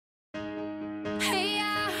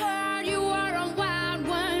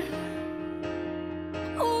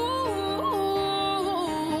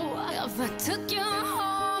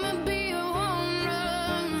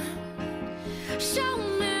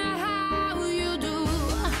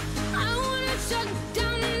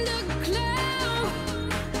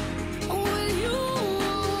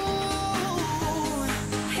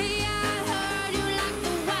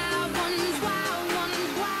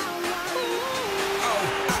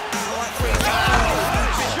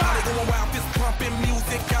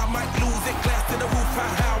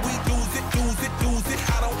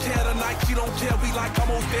like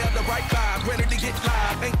almost there, the right vibe, ready to get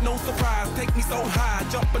live. Ain't no surprise, take me so high,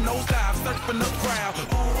 jumping those dives, surfing the crowd.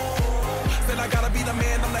 Ooh, said I gotta be the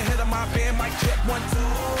man, I'm the head of my band, mic check 1, 2.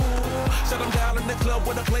 Shut them down in the club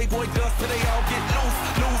where the Playboy does, till they all get loose,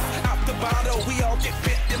 loose, out the bottle. We all get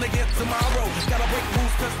fit in again tomorrow. Gotta break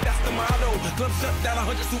rules, cause that's the motto. Club shut down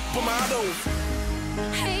 100 supermodels.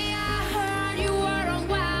 Hey, I heard you were a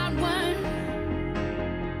wild one.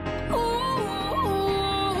 Ooh,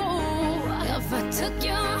 if I took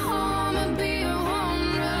you home and be a home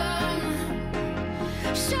run,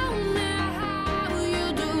 show me how you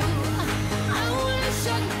do. I wanna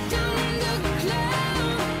shut down the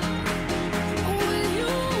club with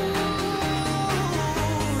you.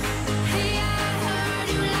 Hey, I heard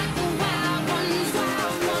you like the wild ones,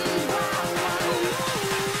 wild ones, wild ones.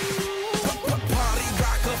 Party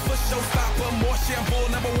rocker for showstopper, more shampoo,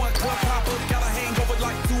 #1 club hopper. Got a hangover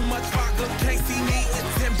like too much vodka. Can't see me in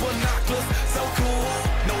 10 binoculars. So cool,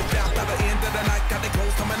 no doubt by the end of the night, got the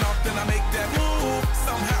clothes coming off, then I make that move.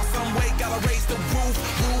 Somehow, some way, gotta raise the roof.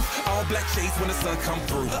 All black shades when the sun come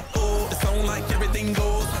through. It's on like everything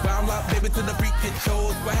goes. Wild out, baby, to the freak it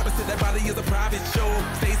shows. What happens to that body is a private show.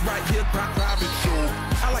 Stays right here, private show.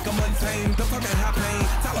 I like a mundane, don't talk high pain.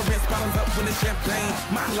 Tolerance bottoms up when it's champagne.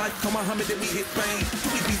 My life, come Muhammad, then we hit fame.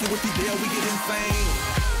 Too easy with the deal, we get insane.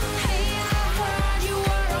 Hey, I heard you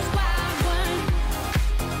were a wild one.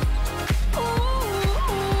 Ooh,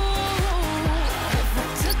 if I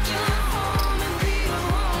took you home and be a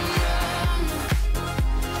home run,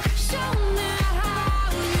 show me how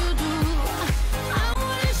you do. I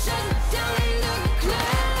wanna shut down the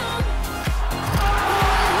club.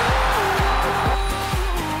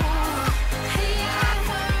 Hey, I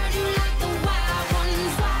heard you like the wild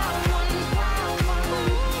ones, wild ones, wild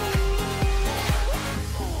ones.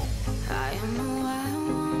 I am the wild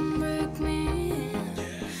one, break me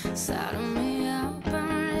in, saddle me up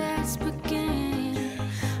and let's begin.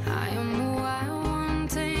 I am the wild one,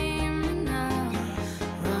 tame me now,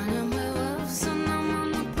 running with wolves and I'm on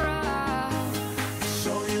the prowl.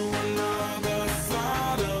 Show you another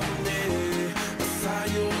side of me, a side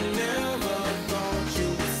you never thought you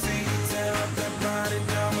would see. Tear up that body,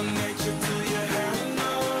 dominate you till you have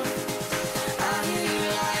enough. I hear you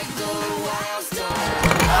like the wild star.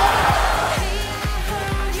 Hey, I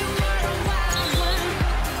heard you were a wild one.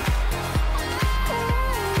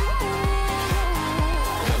 Ooh,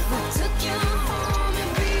 if I took you home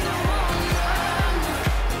and be a home run,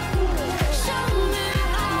 show me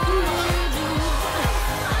how you do.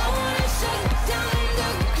 I wanna shut down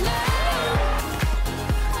the club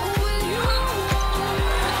with you.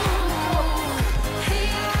 Hey,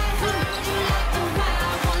 I heard you like the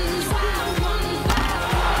wild ones, wild ones,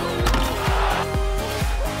 wild ones.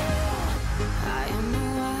 I am the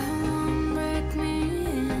wild one, break me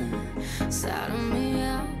in, saddle me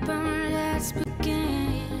up and let's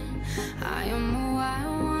begin. I am the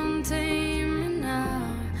wild one, tame me now,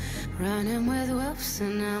 running with wolves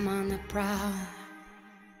and I'm on the prowl.